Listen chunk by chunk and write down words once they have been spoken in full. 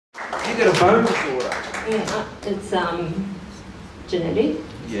She got a bone disorder. Yeah, it's genetic.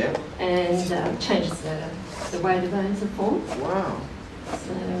 Yeah. And changes the way the bones are formed. Wow.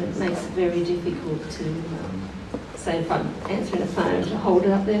 So it makes it very difficult to, say if I'm answering a phone, to hold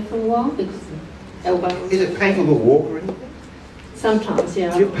it up there for a while because the elbow... Is it painful to walk or anything? Sometimes,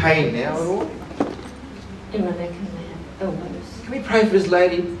 yeah. Do you have pain now at all? In my neck and my elbows. Can we pray for this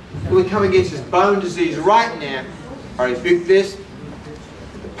lady? We come against this bone disease right now. I rebuke this.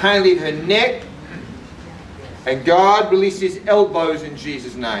 The pain leave her neck. And God release his elbows in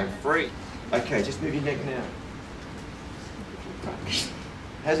Jesus' name. Free. Okay, just move your neck now.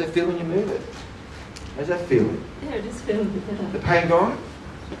 How's it feel when you move it? How's that feeling? Yeah, it just feels a bit better. The pain gone?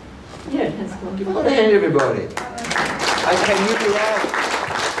 Yeah, it has gone. Give a hand, everybody. Okay, move your arm.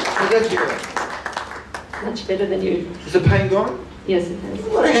 How's that feeling? Much better than you. Is the pain gone? Yes, it has.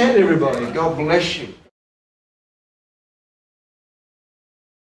 Give a hand, everybody. God bless you.